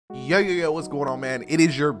Yo, what's going on, man? It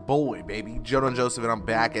is your boy, baby, JoeNoJoseph, and I'm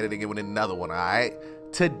back at it again with another one, alright?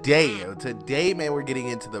 Today, man, we're getting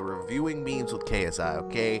into the reviewing memes with KSI,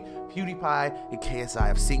 okay? Pewdiepie and KSI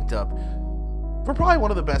have synced up for probably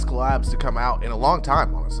one of the best collabs to come out in a long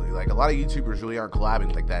time, honestly. Like, a lot of YouTubers really aren't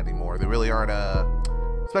collabing like that anymore. They really aren't,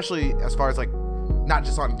 especially as far as, like, I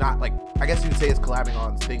guess you would say it's collabing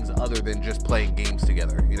on things other than just playing games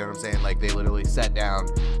together. You know what I'm saying? Like, they literally sat down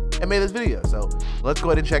and made this video. So let's go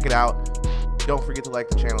ahead and check it out. Don't forget to like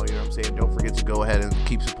the channel, you know what I'm saying? Don't forget to go ahead and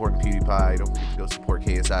keep supporting PewDiePie. Don't forget to go support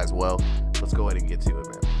KSI as well. Let's go ahead and get to it,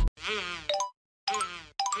 man.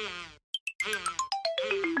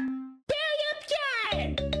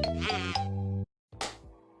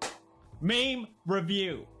 Meme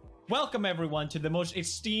review. Welcome everyone to the most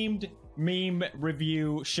esteemed meme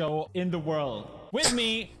review show in the world. With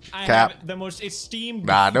me, I have the most esteemed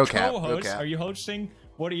co-host. Are you hosting?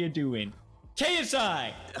 What are you doing?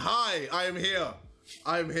 KSI! Hi, I am here.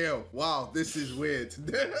 I'm here. Wow, this is weird.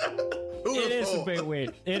 It is a bit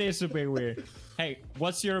weird. It is a bit weird. Hey,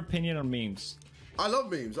 what's your opinion on memes? I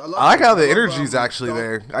love memes. I like how the energy's actually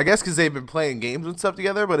there. I guess because they've been playing games and stuff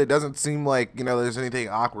together, but it doesn't seem like, you know, there's anything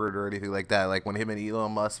awkward or anything like that. Like when him and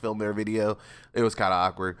Elon Musk filmed their video, it was kind of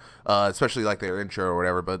awkward, especially like their intro or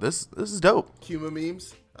whatever. But this is dope. Humor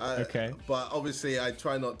memes. Okay. But obviously, I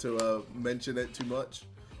try not to mention it too much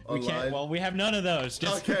online. We can't. Well, we have none of those.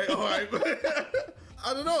 Just okay, all right.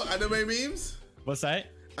 I don't know. Anime memes. What's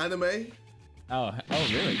that? Anime. Oh,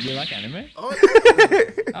 really? You like anime? Oh, yeah.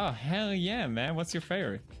 Oh, hell yeah, man. What's your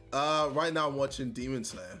favorite? Right now I'm watching Demon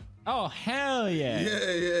Slayer. Oh, hell yeah.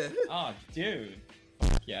 Yeah. Oh, dude.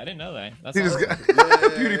 Yeah, I didn't know that. That's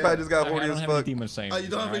PewDiePie just got horny as fuck. I don't have any Demon Slayer. Oh, you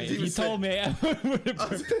don't have any Demon Slayer? You told me I would have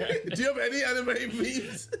prepared. Do you have any anime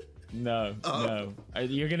memes? No, no.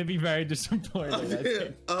 You're gonna be very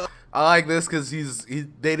disappointed. I like this because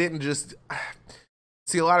they didn't just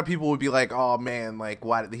see. A lot of people would be like, "Oh man, like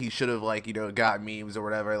why he should have like got memes or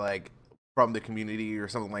whatever like from the community or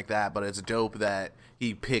something like that." But it's dope that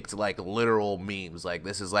he picked like literal memes. Like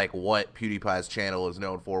this is like what PewDiePie's channel is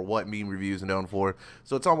known for, what meme reviews are known for.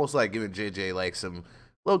 So it's almost like giving JJ like some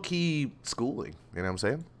low key schooling. You know what I'm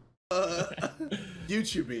saying?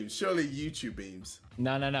 YouTube memes, surely YouTube memes.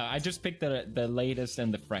 No. I just picked the latest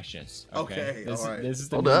and the freshest. Okay, all right. This is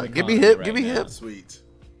the hold up. Give me hip. Give me hip. Sweet.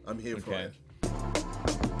 I'm here for it.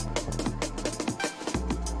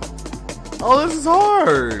 Oh, this is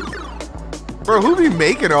hard, bro. Who be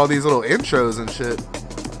making all these little intros and shit?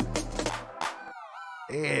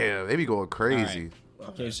 Damn, they be going crazy. Right.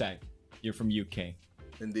 Okay, Shaq, you're from UK.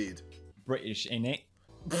 Indeed. British, ain't it?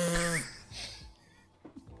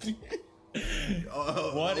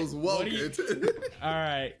 What is well good. All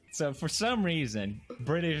right, so for some reason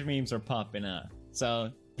British memes are popping up, so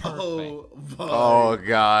perfect. Oh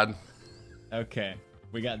god. Okay,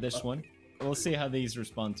 we got this one. We'll see how these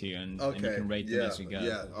respond to you, and you can rate them as you go.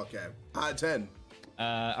 Yeah, okay. 10. All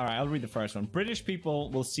right, I'll read the first one. British people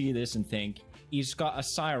will see this and think he's got a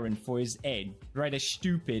siren for his head. Right, as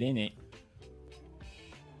stupid, innit?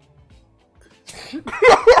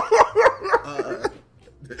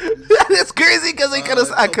 It's crazy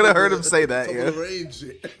because I could have heard him say that. Yeah. Range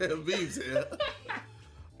memes here.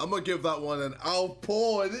 I'm gonna give that one an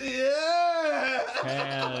outpour. Yeah.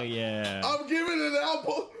 Hell yeah. I'm giving it an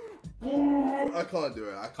outpour. I can't do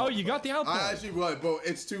it. Oh, you got the outpour. I actually right, but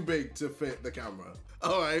it's too big to fit the camera.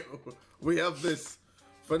 All right, we have this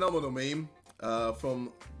phenomenal meme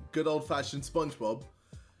from good old-fashioned SpongeBob.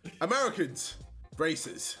 Americans,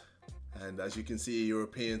 braces. And as you can see,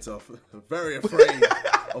 Europeans are very afraid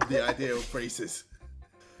of the idea of braces.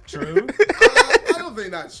 True? I don't think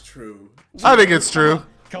that's true. I think it's true.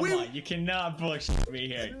 Come on, you cannot bullshit me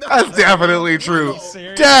here. That's definitely true.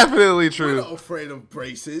 Definitely true. We're not afraid of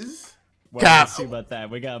braces. Well, let's see about that.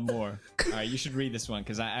 We got more. All right, you should read this one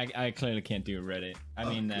because I clearly can't do Reddit. I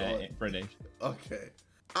mean, British. Okay.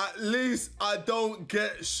 At least I don't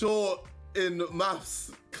get short in maths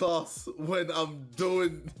class when I'm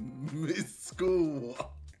doing schoolwork.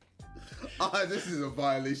 This is a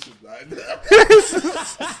violation, man.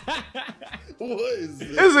 What is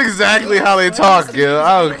this? This is exactly how they talk, yo.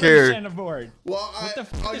 I don't care. Well, what the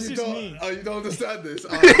fuck does this mean? You don't understand this.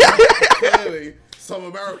 Clearly, some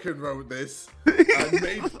American wrote this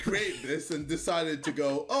and created this and decided to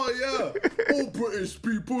go, oh yeah, all British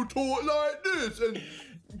people talk like this and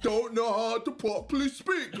don't know how to properly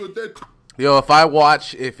speak. Yo,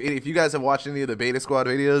 if you guys have watched any of the Beta Squad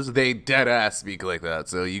videos, they dead ass speak like that.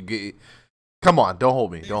 So you get, come on, don't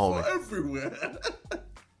hold me, don't hold me. Everywhere.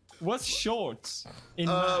 What's shorts in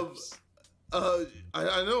maps? I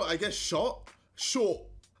know. I guess short.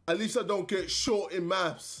 At least I don't get short in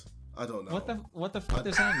maths. I don't know. What the fuck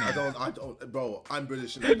does that mean? I don't, bro. I'm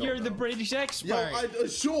British. And You're the British expert. Yo,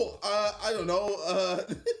 short. I don't know. All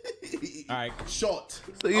right. Short.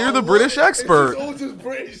 So you're the British expert. It's all just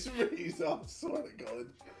British me. So I swear to God.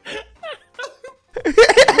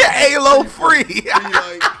 Halo free. Be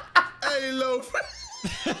like, Halo free.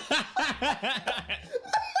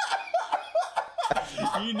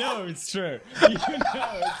 You know it's true. You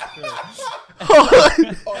know it's true.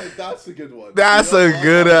 Oh, that's a good one. That's a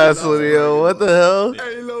good ass one, yo. What the hell?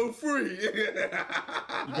 Halo free.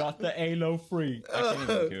 You got the Halo free. I can't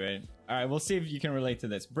even do it. All right, we'll see if you can relate to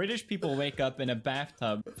this. British people wake up in a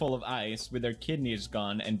bathtub full of ice with their kidneys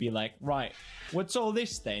gone and be like, right, what's all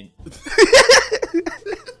this then?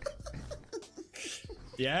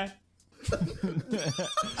 Yeah?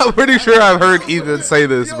 I'm pretty sure I've heard Ethan say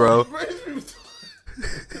this, bro.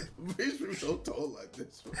 British people don't talk like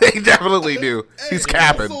this. Bro. They definitely do. He's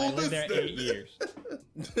capping. I lived there 8 years.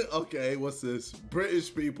 Okay, what's this?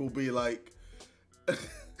 British people be like,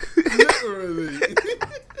 literally.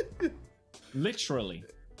 Literally.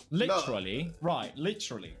 Literally. No. Right,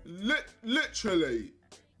 literally. Literally.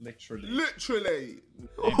 Literally. Literally.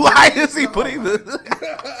 Why is he putting this?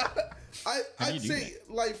 I'd say,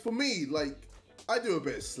 like, for me, like, I do a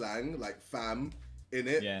bit of slang, like fam, in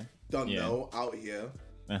it. Yeah. Don't know, out here.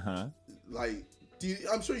 Uh-huh. Like,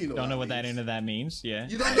 I'm sure you know. Don't know what that into that means, yeah.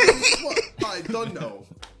 You don't know what? I don't know.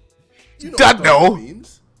 You know don't what know.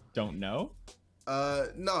 Means. Don't know?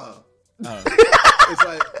 Nah. Oh. It's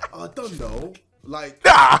like, I don't know. Like,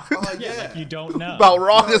 Nah. Yeah, like you don't know. About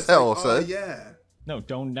wrong No, as hell, like, son. Yeah. No,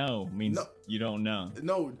 don't know means No. you don't know.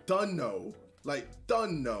 No, done know. Like,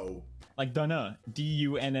 done know. Like dunno.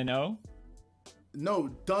 D-U-N-N-O? No,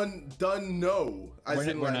 done know.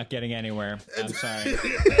 We're not getting anywhere. I'm sorry.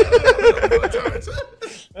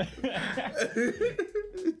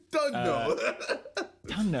 Done know.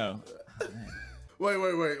 Don't know. Wait.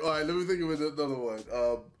 All right, let me think of another one.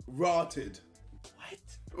 Rotted.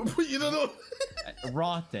 What? You don't know?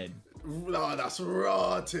 Rotted. No, that's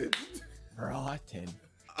rotted. Rotted.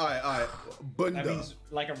 All right. Bunda. That means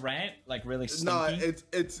like a rat? Like really No, stinky?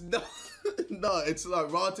 it's no, no. It's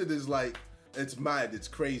like rotted is like it's mad. It's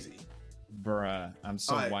crazy. Bruh, I'm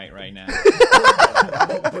so white right now.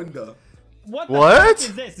 Bunda. What the What? fuck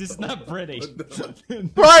is this? This is not British.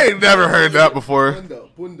 I ain't never heard that before.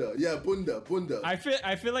 Bunda. Yeah, bunda. I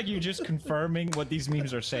feel like you're just confirming what these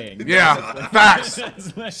memes are saying. Yeah, facts.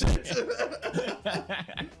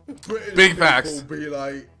 Big facts. Be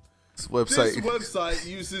like, This website. this website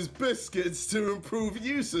uses biscuits to improve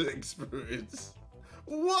user experience.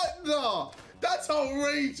 What? No, that's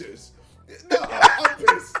outrageous. No, I'm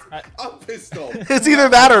pissed. I'm pissed off. It's either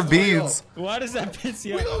that or beans. Why does that piss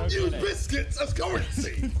you We off? don't Okay, use then. biscuits as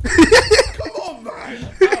currency. Come on, man.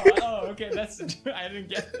 Oh, okay, that's. I didn't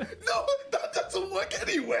get it. No, that doesn't work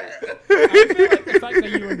anywhere. I feel like the fact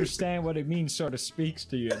that you understand what it means sort of speaks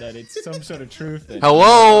to you, that it's some sort of truth.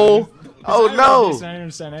 Hello? Oh I no. don't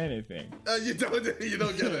understand anything. You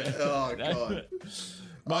don't get it. Oh god.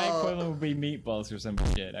 My equivalent would be meatballs or some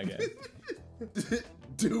shit, I guess.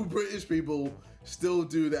 Do British people still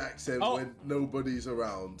do the accent when nobody's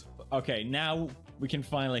around? Okay, now we can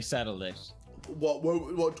finally settle this. What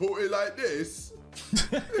talking like this?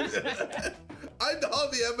 I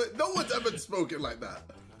hardly ever. No one's ever spoken like that.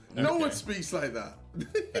 No one speaks like that.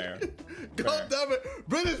 Fair. God damn it,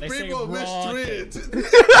 British people are mistreated.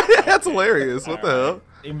 That's hilarious. What the hell?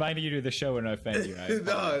 Inviting you to the show and I offend you. I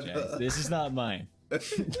apologize. No. This is not mine.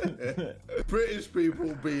 British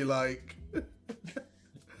people be like.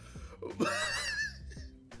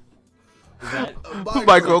 Is that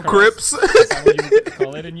Micro Crips. is that what you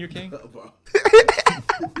call it in UK?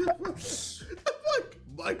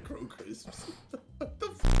 Micro crisps. What the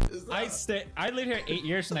f is that? I lived here 8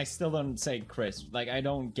 years and I still don't say crisp. Like I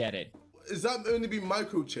don't get it. Is that only be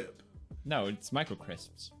microchip? No, it's micro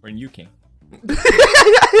crisps. We're in UK.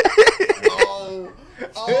 Oh,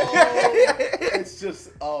 it's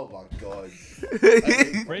just, oh my god.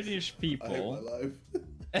 British I hate people. my life.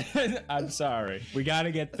 I'm sorry. We gotta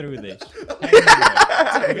get through this.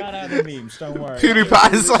 Anyway, we got other memes. Don't worry.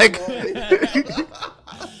 PewDiePie is like.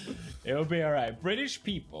 It'll be alright. British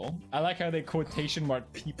people. I like how they quotation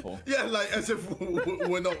mark people. Yeah, like as if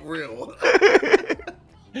we're not real.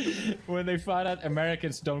 When they find out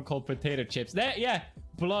Americans don't call potato chips. That, yeah.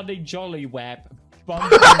 Bloody jolly web. Con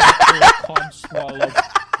swallow.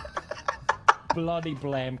 Bloody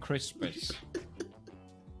blam Crispus.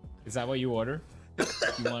 Is that what you order?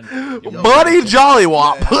 Bloody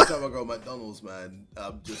Jollywop. Yeah, every time I go to McDonald's, man,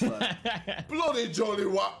 I'm just like, bloody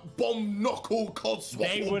Jollywop, bomb knuckle, codswaffle,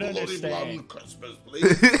 They would bloody understand. Christmas,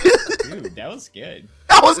 please. Dude, that was good.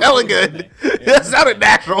 That was hella good. That sounded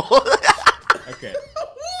natural. Okay.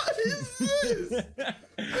 What is this?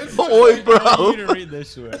 Boy, bro. I need you to read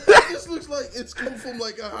this one. This looks like it's come from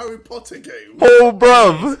like a Harry Potter game. Oh,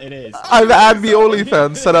 bruv. It is. I've had me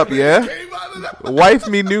OnlyFans set up, yeah? Came out of that. Wife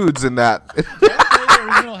me nudes in that. Did you ever play the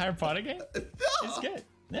original Harry Potter game? It's good.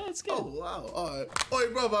 Yeah, it's good. Oh wow! All right.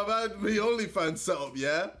 Oi, bro, I've had me OnlyFans set up,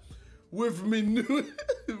 yeah, with me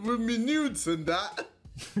with me nudes and that.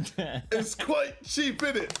 It's quite cheap,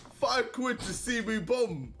 innit? £5 to see me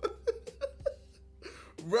bum.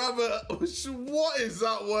 Rather, what is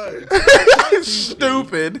that word?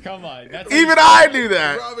 Stupid. Come on. That's Even I knew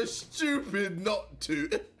that. Rather stupid not to.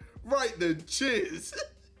 Right then, cheers.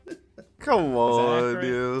 Come on,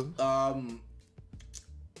 accurate? dude.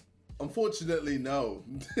 Unfortunately, no.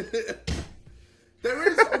 There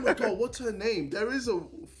is, oh my god, what's her name? There is a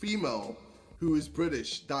female who is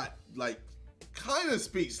British that, like, kind of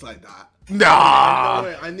speaks like that. Nah. No,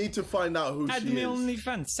 wait, I need to find out who Had she me is.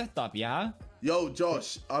 OnlyFans set up, yeah? Yo,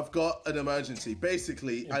 Josh, I've got an emergency.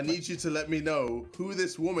 Basically, I need you to let me know who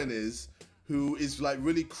this woman is who is, like,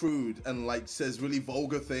 really crude and, like, says really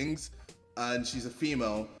vulgar things. And she's a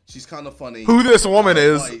female. She's kind of funny. Who this woman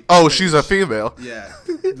is? White, Oh, British. she's a female. Yeah,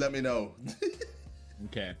 let me know.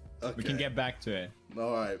 Okay. We Okay. can get back to it.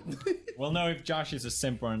 All right. We'll know if Josh is a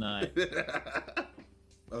simp or not.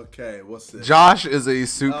 Okay, what's this? Josh is a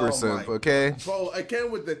super Oh simp, my- okay? Bro,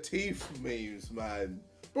 again with the teeth memes, man.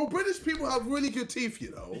 Bro, British people have really good teeth,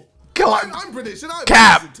 you know. Come on. I'm British and I have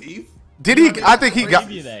Cap. decent teeth. Did he? I think he got.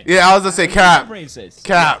 Maybe they. Yeah, I was gonna say Cap. Braces.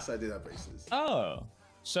 Cap. Yes, I did have braces. Oh.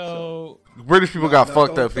 So British people got No,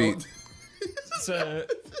 fucked don't- up feet. so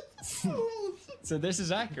so this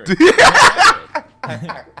is accurate.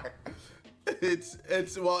 It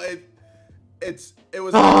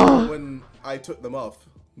was awkward when I took them off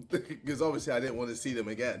because obviously I didn't want to see them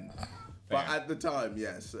again. But Fair. at the time,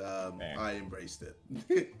 yes, I embraced it.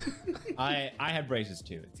 I had braces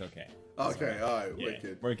too. It's okay. Okay, all right, Yeah,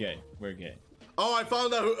 wicked. we're good. We're good. Oh, I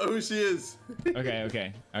found out who she is.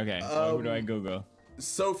 Okay. Who do I Google?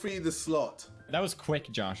 Sophie the Slot. That was quick,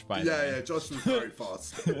 Josh. By the Yeah, way. yeah, Josh was very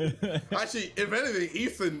fast. Actually, if anything,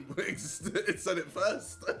 Ethan said it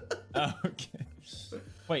first. Oh, okay.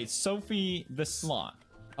 Wait, Sophie the Slot.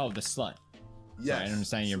 Oh, the slut. Yes. Sorry, I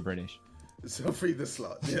understand you're British. Sophie the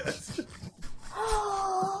Slot, yes.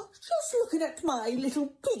 Oh, just looking at my little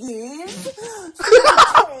piggies through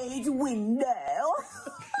the cage window.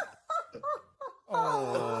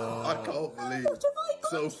 I can't believe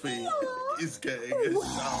Sophie is getting a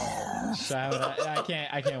shower. Shout out.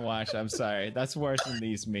 I can't watch. I'm sorry. That's worse than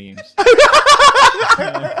these memes.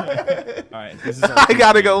 Alright, this is I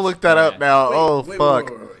gotta go look that up now. Oh Wait, fuck.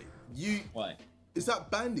 wait. You What? is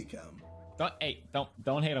that Bandicam? Don't hate on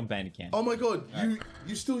Bandicam. Oh my god,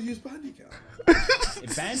 you still use Bandicam?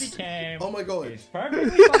 Bandicam. Oh my god. It's perfectly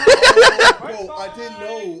fine. Bro,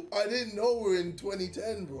 I didn't know we're in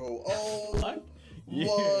 2010, bro. Oh Fuck. my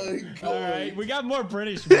god. Alright, we got more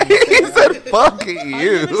British memes. He said, "Fuck I didn't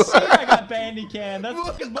you." even say I got Bandicam. That's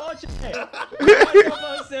fucking bullshit. You're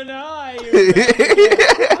supposed to know how do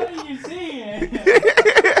you see it?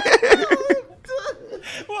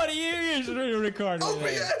 What do you use to record Oh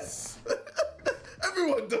with? yes.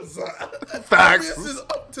 Everyone does that. Facts. This is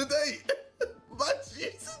up to date. Man's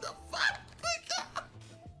using the fat picker.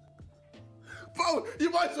 Bro, you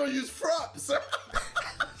might as well use fraps. So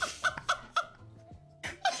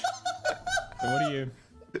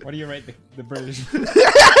what do you rate the British?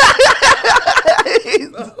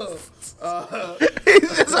 He's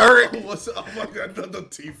just hurt. Oh my god, not the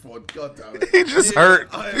teeth one. God damn it. He just hurt.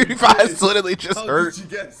 I am PewDiePie's pissed. literally just How hurt. did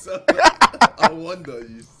you guess? I wonder.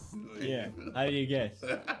 You. Yeah. How do you guess?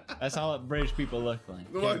 That's how British people look like.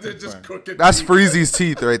 Well, Can't they're just confirm. crooked. That's teeth. Freezy's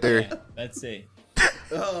teeth right there. Yeah, that's it.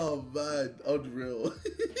 Oh man, unreal.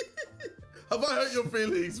 Have I hurt your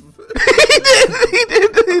feelings?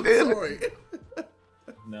 He did. Sorry.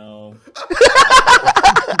 No.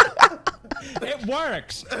 It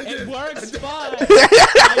works. It works fine.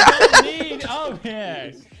 I don't need. Oh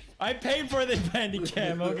yes. I paid for the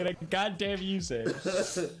Bandicam. I'm gonna goddamn use it.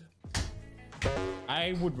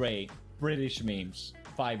 I would rate British memes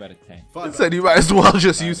 5 out of 10. He said you might as well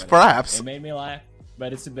just use It fraps. made me laugh,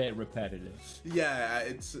 but it's a bit repetitive. Yeah,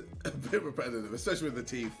 it's a bit repetitive, especially with the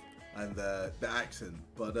teeth and the accent.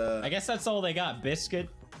 But I guess that's all they got. Biscuit,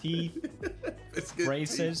 teeth, biscuit,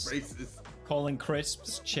 braces. teeth, braces. calling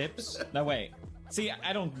crisps chips. No, wait. See,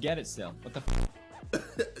 I don't get it still. What the f?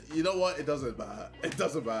 You know what? It doesn't matter. It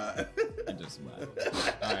doesn't matter. It doesn't matter.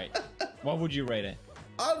 All right. What would you rate it?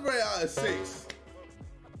 I'd rate it out of 6.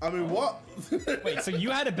 I mean, what? Wait, so you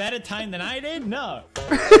had a better time than I did? No.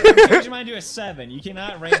 You changed mine to a 7. You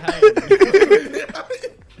cannot rate higher than me.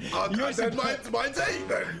 Then mine's 8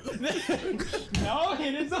 then. No,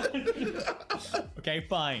 it isn't. Okay,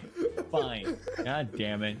 fine. Fine. God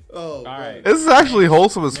damn it. Oh, all right. This is actually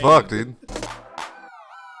wholesome as fuck, dude.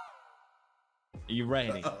 Are you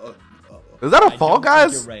ready? Is that a Fall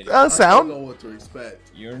Guys I don't sound? know what to expect.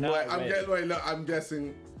 You're not ready. I'm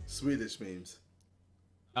guessing Swedish memes.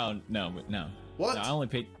 Oh, no. What? No, I only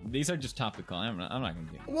picked. These are just topical. I'm not gonna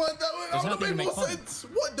do it. What? That would make more fun. sense.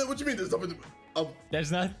 What do you mean there's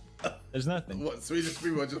nothing? There's nothing. What? Swedish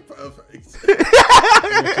people are just perfect.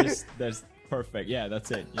 There's perfect. Yeah, that's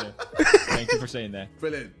it. Yeah. Thank you for saying that.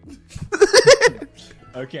 Brilliant.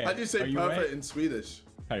 Okay. How do you say are perfect ready? in Swedish?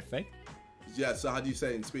 Perfect. Yeah, so how do you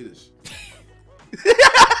say it in Swedish?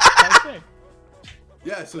 Perfect.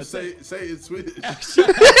 Yeah, so say it in Swedish.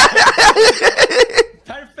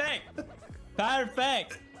 Perfect.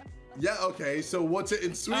 Perfect. Yeah, okay, so what's it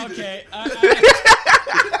in Swedish? Okay. Are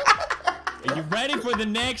you ready for the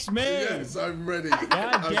next meme? Yes, I'm ready.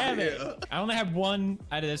 God damn it. I only have one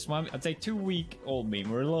out of this one. I'd say 2-week-old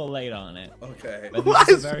meme. We're a little late on it. Okay. But this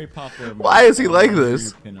is a very popular meme. Why is he like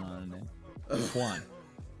this? On it. One.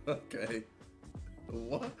 Okay.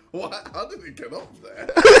 What? How did it get up there?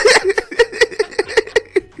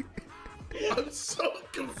 I'm so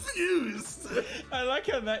confused. I like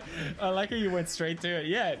how you went straight to it.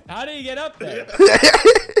 Yeah. How did he get up there?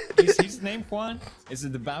 Is his name Juan? Is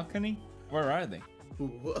it the balcony? Where are they?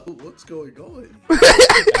 What's going on?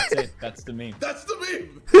 That's it. That's the meme. That's the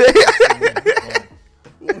meme.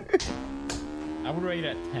 I would rate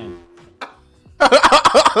it at 10.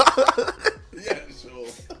 Yeah, sure.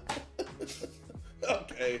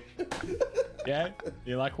 Okay. Yeah?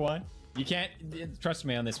 You like Juan? You can't trust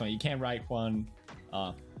me on this one. You can't write Juan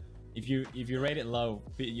off. If you rate it low,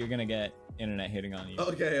 you're gonna get internet hitting on you.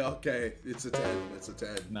 Okay. It's a 10. It's a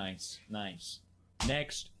 10. Nice.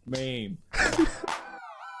 Next meme.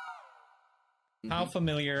 How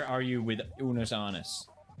familiar are you with Unos Honest?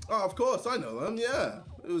 Oh, of course, I know them. Yeah,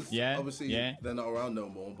 it was. Yeah, obviously yeah. They're not around no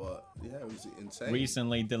more, but yeah, it was insane.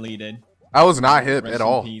 Recently deleted. I was not hip Rest at in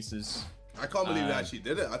all. Pieces. I can't believe they actually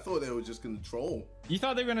did it. I thought they were just gonna troll. You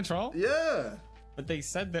thought they were gonna troll? Yeah. But they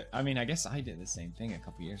said that. I mean, I guess I did the same thing a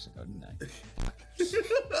couple years ago, didn't I?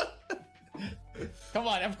 Come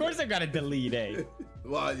on, of course they're gonna delete it.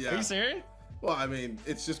 Well, yeah. Are you serious? Well, I mean,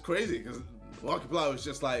 it's just crazy because Markiplier was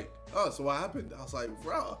just like, "Oh, so what happened?" I was like,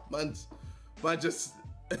 "Bro, man just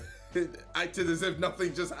acted as if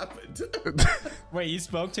nothing just happened." Wait, you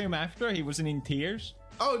spoke to him after? He wasn't in tears?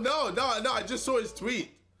 Oh no! I just saw his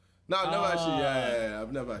tweet. No, I've never actually. Yeah,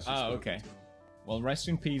 I've never actually. Oh, okay. Well, rest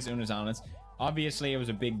in peace, Unos Honest. Obviously, it was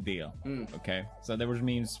a big deal. Okay, so there was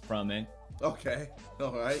memes from it. Okay,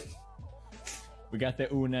 all right. We got the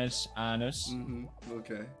Unos Honest.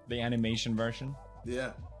 Okay. The animation version.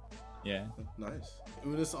 Yeah. Yeah. Nice.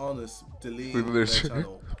 Unos Honest deleted their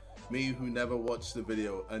channel. Me, who never watched the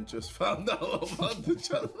video and just found out about the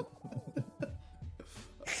channel.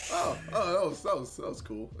 Oh, that was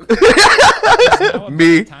cool.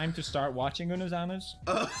 Me. Time to start watching Unos Honest?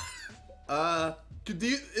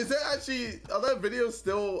 Is there actually, are there videos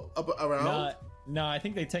still around? No, I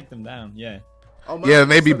think they take them down. Yeah. Oh, man, Yeah,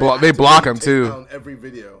 they block them too. Down every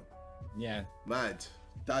video. Yeah. Mad.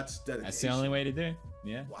 That's dedication. That's the only way to do it.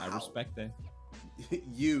 Yeah. Wow. I respect it.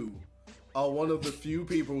 You are one of the few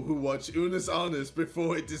people who watched Unos Honest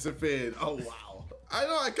before it disappeared. Oh wow. I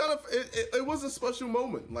know. I kind of. It was a special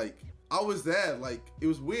moment. Like I was there. Like it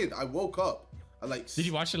was weird. I woke up. Did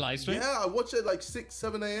you watch the live stream? Yeah, I watched it like 6,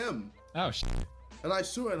 7 a.m. Oh shit. And I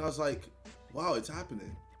saw it and I was like, wow, it's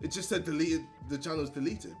happening. It just said deleted. The channel's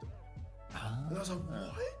deleted. And I was like,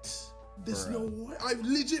 what? There's no way. I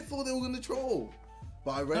legit thought they were gonna troll,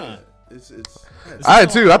 but I read it. It's I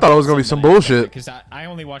did too. I thought it was gonna be some bullshit. Because I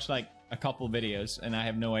only watched like a couple videos and I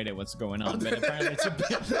have no idea what's going on. But apparently it's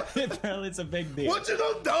a big deal. What, you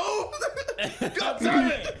don't know? I'm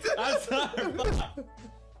sorry.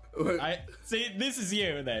 See, this is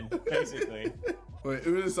you then, basically. Wait,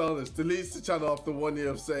 Unos Honest deletes the channel after 1 year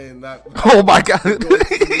of saying that. Oh my god.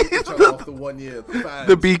 The channel after 1 year.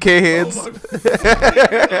 The BK hands.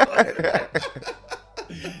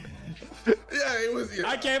 Yeah, it was. Yeah.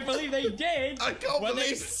 I can't believe they did. I can't what believe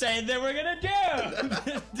they said they were gonna do.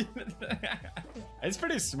 It's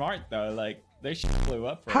pretty smart though. Like they blew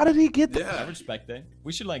up. How did he get that? I respect it.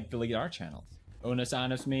 We should like delete our channels. Unos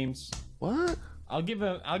Honest memes. What? I'll give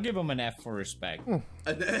him an F for respect. An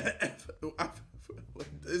F.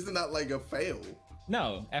 that like a fail?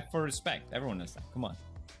 No, F for respect. Everyone knows that. Come on.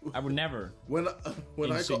 I would never When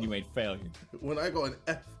insinuate failure. when I got an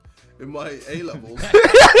F in my A levels,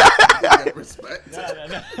 I get respect.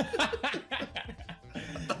 No.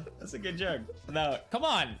 That's a good joke. No, come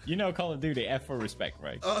on. You know Call of Duty, F for respect,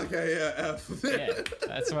 right? Okay, yeah, F. Yeah,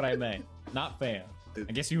 that's what I meant. Not fail.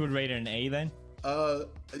 I guess you would rate it an A then? I'll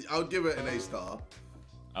give it an A star.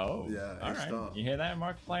 Oh, Yeah, all right. A-star. You hear that,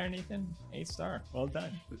 Markiplier, Nathan? A-star. Well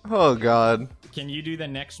done. Oh God. Can you do the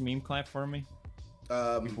next meme clap for me?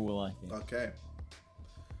 People will like it. Okay.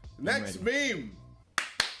 Next meme.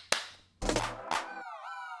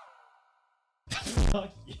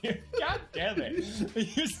 Fuck you. God damn it.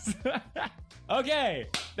 Okay,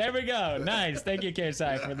 there we go. Nice. Thank you,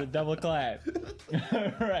 KSI, for the double clap.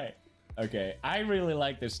 All right. Okay, I really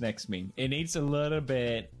like this next meme. It needs a little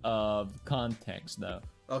bit of context, though.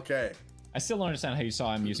 Okay. I still don't understand how you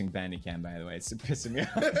saw him using Bandicam, by the way. It's pissing me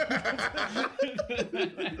off.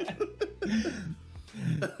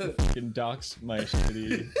 Fucking dox my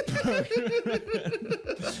shitty.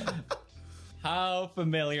 How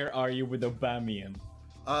familiar are you with Obamium?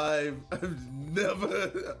 I've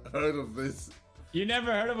never heard of this. You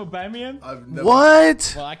never heard of Obamium? I've never.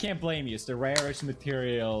 What? Well, I can't blame you. It's the rarest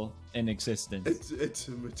material in existence. It's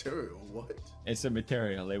a material. What? It's a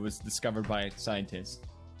material. It was discovered by scientists.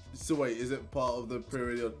 So wait, is it part of the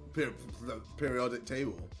periodic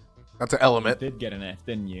table? That's an element. You did get an F,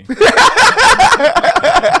 didn't you? Fucking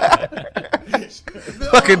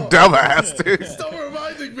dumbass, dude. Stop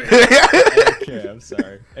reminding me. Okay, I'm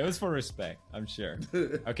sorry. It was for respect, I'm sure.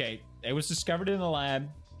 Okay, it was discovered in a lab,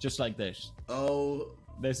 just like this. Oh.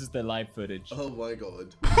 This is the live footage. Oh my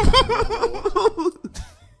God.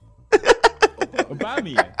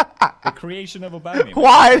 Obamium. The creation of Obamium.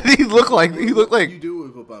 Why did he look like? He looked What like. do you do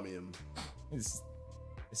with Obamium? This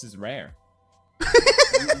is rare.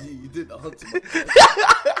 You didn't answer my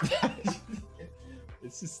question.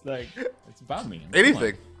 It's just like, it's Obamium. Come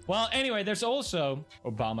Anything. on. Well, anyway, there's also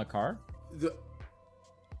Obamacare. The-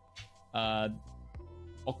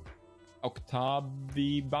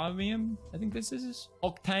 Octavibamium, I think this is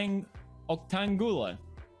Octangula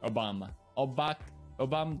Obama.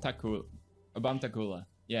 Obamtakula.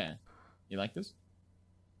 Yeah. You like this?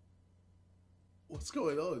 What's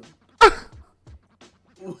going on?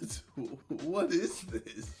 What is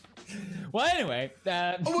this? Well, anyway,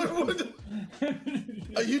 Oh, what?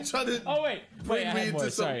 Are you trying to wait, bring I me have into more,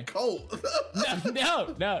 some sorry. cult?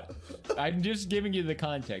 No. I'm just giving you the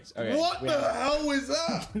context. Okay. What the hell is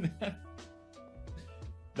that?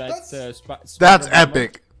 That's That's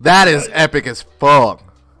epic. That is epic as fuck.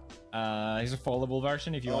 Here's a foldable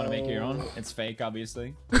version if you want to make your own. It's fake,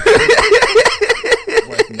 obviously.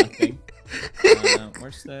 Worth nothing.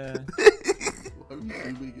 Where's the? I'm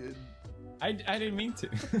zooming in. I didn't mean to.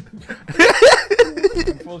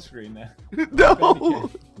 I'm full screen now. No.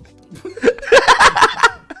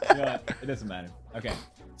 You know what? It doesn't matter. Okay.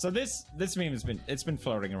 So this meme has been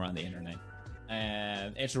floating around the internet,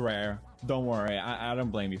 and it's rare. Don't worry, I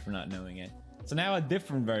don't blame you for not knowing it. So now a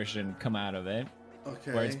different version come out of it,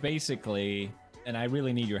 Okay. where it's basically, and I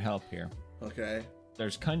really need your help here. Okay.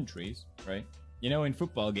 There's countries, right? You know, in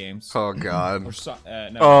football games. Oh God. Or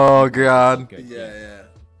no, Oh God. okay, Yeah.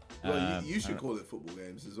 Well, you should alright. call it football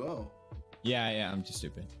games as well. Yeah, I'm just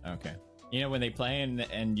stupid. Okay. You know when they play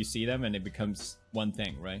and you see them and it becomes one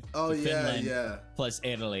thing, right? Oh So yeah, Finland yeah. plus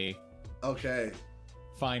Italy. Okay.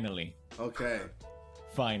 Finally. Okay.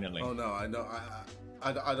 Finally. Oh no, I know.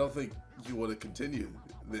 I don't think you want to continue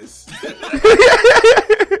this.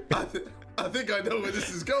 I think I know where this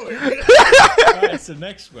is going. Alright, so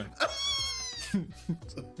next one.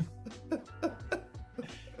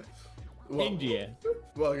 What? India.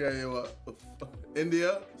 Well, okay, what?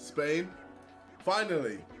 India, Spain,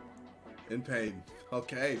 finally, in pain.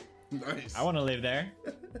 Okay, nice. I want to live there.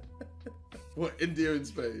 What, India and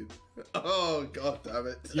Spain? Oh God damn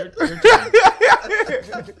it! Your turn.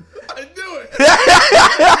 I knew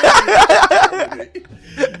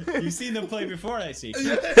it. You've seen them play before, I see.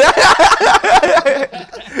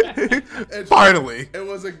 Finally. It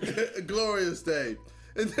was a glorious day.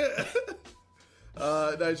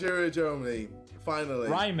 Nigeria, Germany, finally.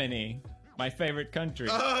 Rhymany, my favorite country.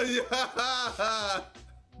 Oh yeah,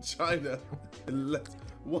 China.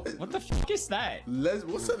 What What the fuck is that?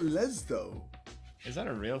 What's a Lesdo? Is that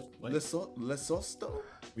a real place? Lesosto?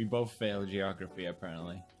 We both failed geography,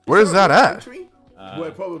 apparently. Where's that at? Country?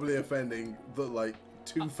 We're probably offending the like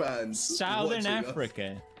 2 fans. Southern watching us.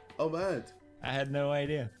 Africa. Oh man. I had no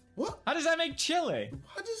idea. What? How does that make Chile?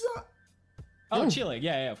 How does that? Oh, Chile.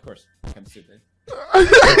 Yeah, of course. I'm stupid.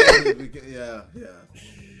 Yeah.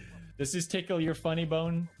 Does this tickle your funny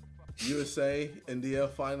bone? USA, India,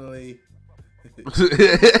 finally.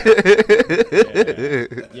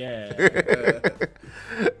 Yeah.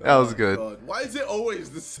 That was good. God. Why is it always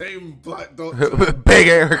the same black dot? Big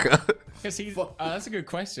Erica. Because he's. That's a good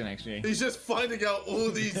question, actually. He's just finding out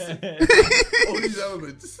all these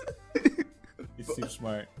elements. He's too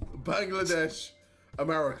smart. Bangladesh,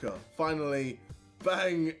 America. Finally,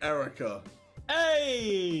 bang Erica.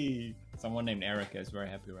 Hey! Someone named Erica is very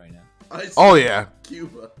happy right now. Ice Oh yeah.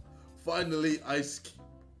 Cuba. Finally, ice.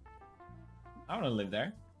 I want to live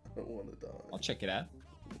there. I don't want to die. I'll check it out.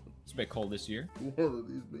 It's a bit cold this year. One of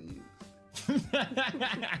these memes.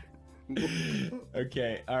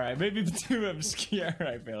 Okay, alright. Maybe too obscure,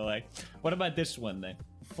 I feel like. What about this one, then?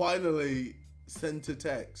 Finally, sent a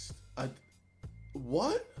text.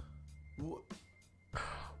 What?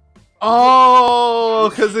 Oh,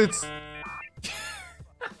 because it's.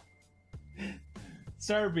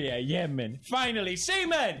 Serbia, Yemen. Finally,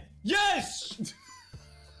 seamen! Yes!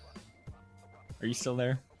 Are you still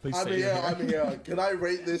there? Please say you're here. I'm here. Can I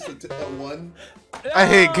rate this a 1? I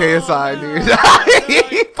hate KSI, dude.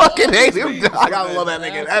 I fucking hate him. I love that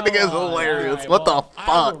nigga. That nigga is hilarious. Alright, What the well,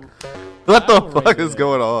 fuck? What the will fuck rate is it.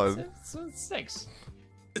 going on? It's 6.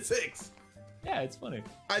 It's 6. Yeah, it's funny.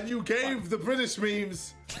 And you gave the British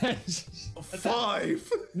memes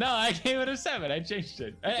 5. No, I gave it a 7. I changed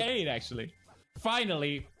it. 8, actually.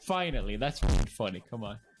 Finally. That's funny. Come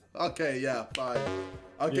on. Okay, yeah, 5.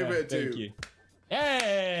 I'll give it a 2. Thank you.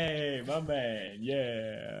 Hey, my man.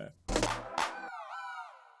 Yeah.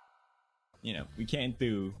 You know, we can't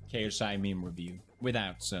do KSI meme review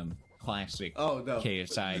without some classic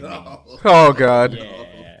KSI memes. Oh god.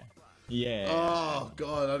 Yeah. Yeah. Oh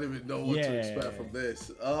god, I don't even know what to expect from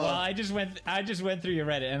this. Well, I just went through your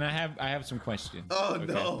Reddit and I have some questions. Oh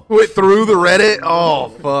no. Wait, through the Reddit? Oh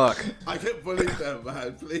fuck. I can't believe that,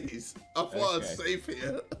 man. Please. I thought I was safe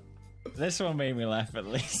here. This one made me laugh at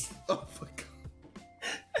least. Oh my god.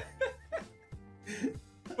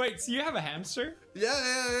 Wait, so you have a hamster?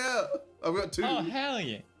 Yeah. I've got 2. Oh hell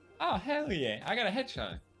yeah. I got a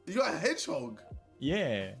hedgehog. You got a hedgehog?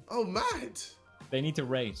 Yeah. Oh, mad. They need to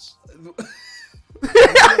race. Did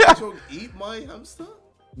the hedgehog eat my hamster?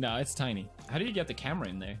 No, it's tiny. How do you get the camera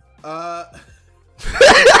in there? Okay,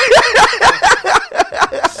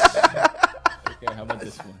 how about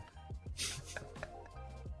this one?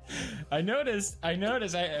 I noticed I'm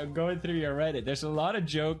going through your Reddit. There's a lot of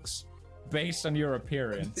jokes based on your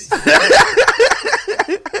appearance.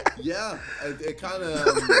 Yeah, it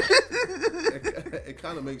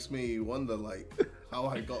kind of makes me wonder, like, how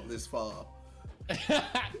I got this far. I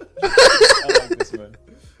like this one.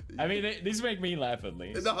 I mean, these make me laugh at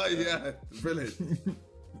least. No, yeah, brilliant.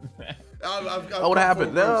 What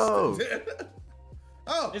happened? No.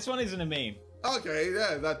 Oh, This one isn't a meme. okay,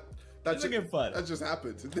 yeah, that's a good fun. That just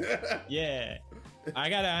happened. Yeah.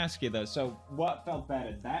 I gotta ask you though, so what felt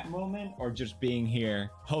better, that moment or just being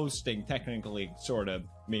here hosting technically sort of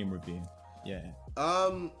meme review? Yeah.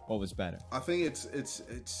 What was better? I think it's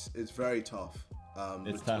very tough.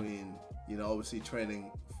 It's between you know, obviously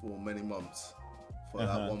training for many months for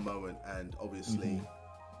that one moment, and obviously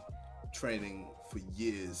training for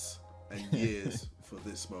years and years for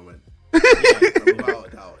this moment. And without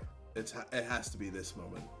a doubt, it has to be this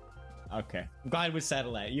moment. Okay. I'm glad we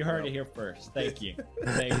settled that. You heard it here first. Thank you.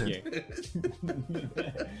 Thank you.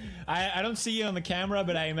 I don't see you on the camera,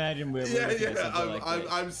 but I imagine we're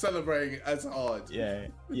I'm celebrating as hard. Yeah.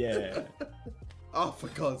 Oh, for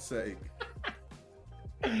God's sake.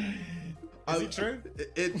 Is it true?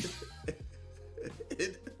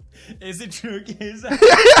 Is it true?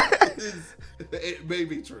 It may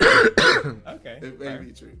be true. Okay. It may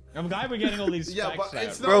be true. I'm glad we're getting all these Yeah, facts but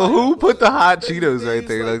it's out. not Bro, like, who put the hot Cheetos right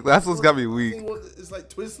there? Like, that's what's got me weak. It's like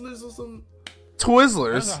Twizzlers or something. Those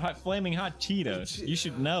Twizzlers. are flaming hot Cheetos. You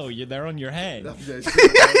should know. They're on your head. This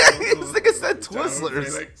nigga said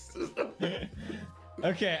Twizzlers.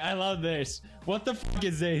 Okay, I love this. What the fuck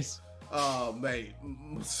is this? Oh, mate.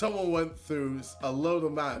 Someone went through a load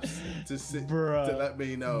of maths to let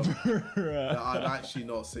me know that I'm actually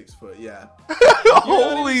not 6 foot. Yeah.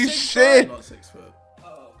 Holy shit. I'm not 6 foot.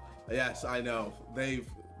 Yes, I know. They've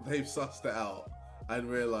sussed it out and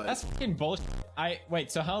realized. That's fucking bullshit.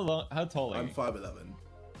 Wait. So how tall are you? I'm 5'11".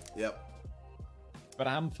 Yep. But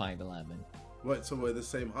I'm 5'11". Wait, so we're the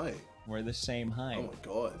same height? We're the same height. Oh my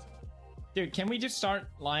god. Dude, can we just start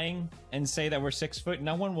lying and say that we're 6 foot?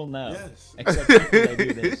 No one will know. Yes. Except people that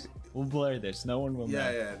do this. We'll blur this. No one will know.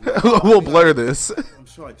 Yeah. We'll blur this. I'm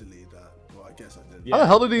sure I deleted that. Well, I guess I didn't. Yeah, How the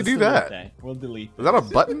hell did he let's do delete that? We'll delete. Is that a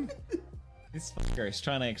button? This fucker is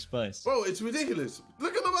trying to expose. Bro, it's ridiculous.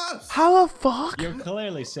 Look at the maths. How the fuck? You're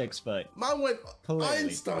clearly 6 foot. Man went Clearly.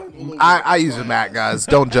 Einstein. all over I the use a place. Mac, guys.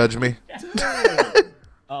 Don't judge me. Damn.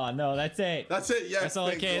 Oh no, that's it. That's it. Yes. That's all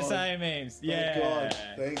the thank God. KSI memes. Yeah. Thank God.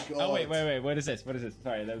 Thank God. Oh wait. What is this? What is this?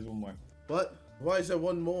 Sorry, that was one more. What? Why is there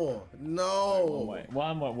one more? No.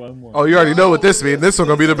 One more. Oh, you already know what this means. This one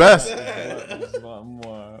gonna be the best. One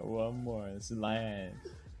more. It's land.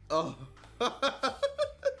 Oh.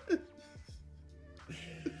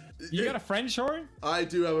 You got a French horn? I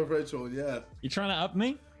do have a French horn, yeah. You trying to up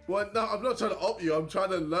me? Well, no, I'm not trying to up you. I'm trying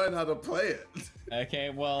to learn how to play it. Okay,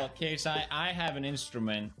 well, KSI, I have an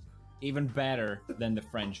instrument even better than the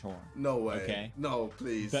French horn. No way. Okay. No,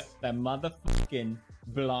 please. The motherfucking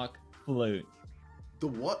block flute. The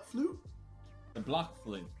what flute? The block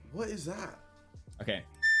flute. What is that? Okay.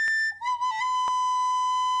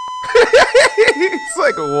 It's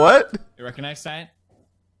like, what? You recognize that?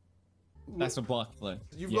 That's a block flute.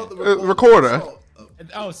 You've Yeah. got the recorder.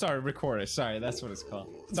 Oh, sorry, recorder. Sorry, that's what it's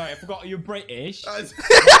called. Sorry, I forgot you're British.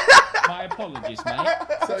 My apologies, mate.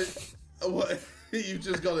 So, what? You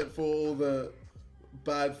just got it for all the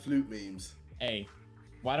bad flute memes. Hey,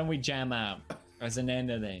 why don't we jam out as an end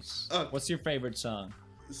of this? Okay. What's your favorite song?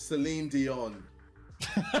 Celine Dion.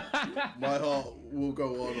 My heart will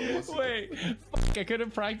go on. Wait, fuck, I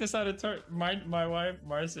couldn't practice how to turn. My wife,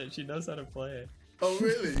 Marcia, she knows how to play it. Oh,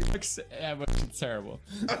 really? Yeah, but it's terrible.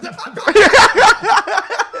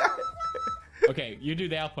 Okay, you do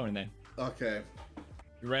the Alphorn then. Okay.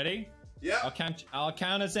 You ready? Yeah. I'll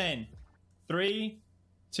count us in. 3,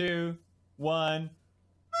 2, 1.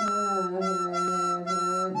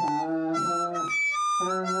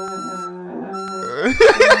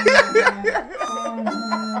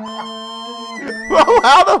 Bro,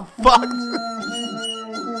 how the fuck?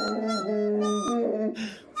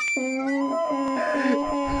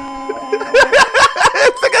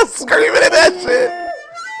 It's like I'm screaming at that shit.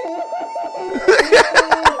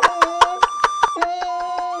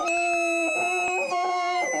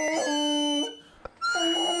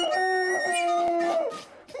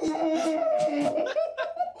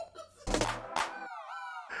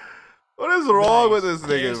 What is wrong with this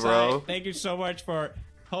nigga, KSI, bro? Thank you so much for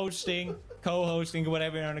hosting, co-hosting,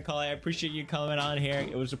 whatever you want to call it. I appreciate you coming on here.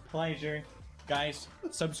 It was a pleasure. Guys,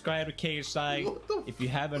 subscribe to KSI if you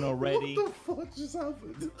haven't already. What the fuck just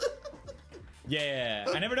happened? Yeah,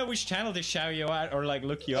 I never know which channel to shout you out or like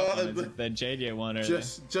look you up on. Is it the JJ one or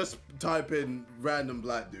just type in random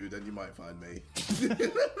black dude and you might find me.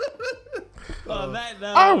 Oh,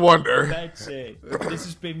 I wonder. That's it. This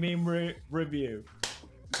has been Meme Review.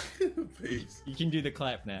 Peace. You can do the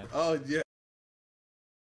clap now. Oh yeah.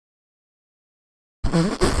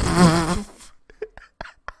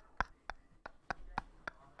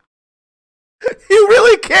 You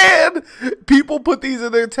really can. People put these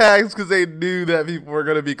in their tags because they knew that people were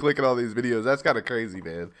gonna be clicking all these videos. That's kind of crazy,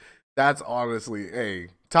 man. That's honestly, hey,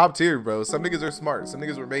 top tier, bro. Some niggas are smart. Some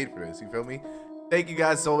niggas were made for this. You feel me? Thank you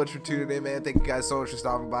guys so much for tuning in, man. Thank you guys so much for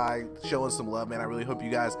stopping by, showing some love, man. I really hope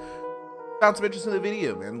you guys found some interest in the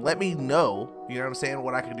video, man. Let me know, you know what I'm saying,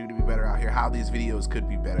 what I can do to be better out here, how these videos could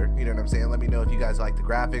be better. You know what I'm saying? Let me know if you guys like the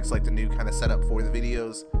graphics, like the new kind of setup for the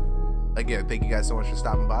videos. Again, thank you guys so much for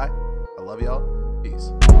stopping by. I love y'all.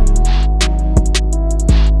 Peace.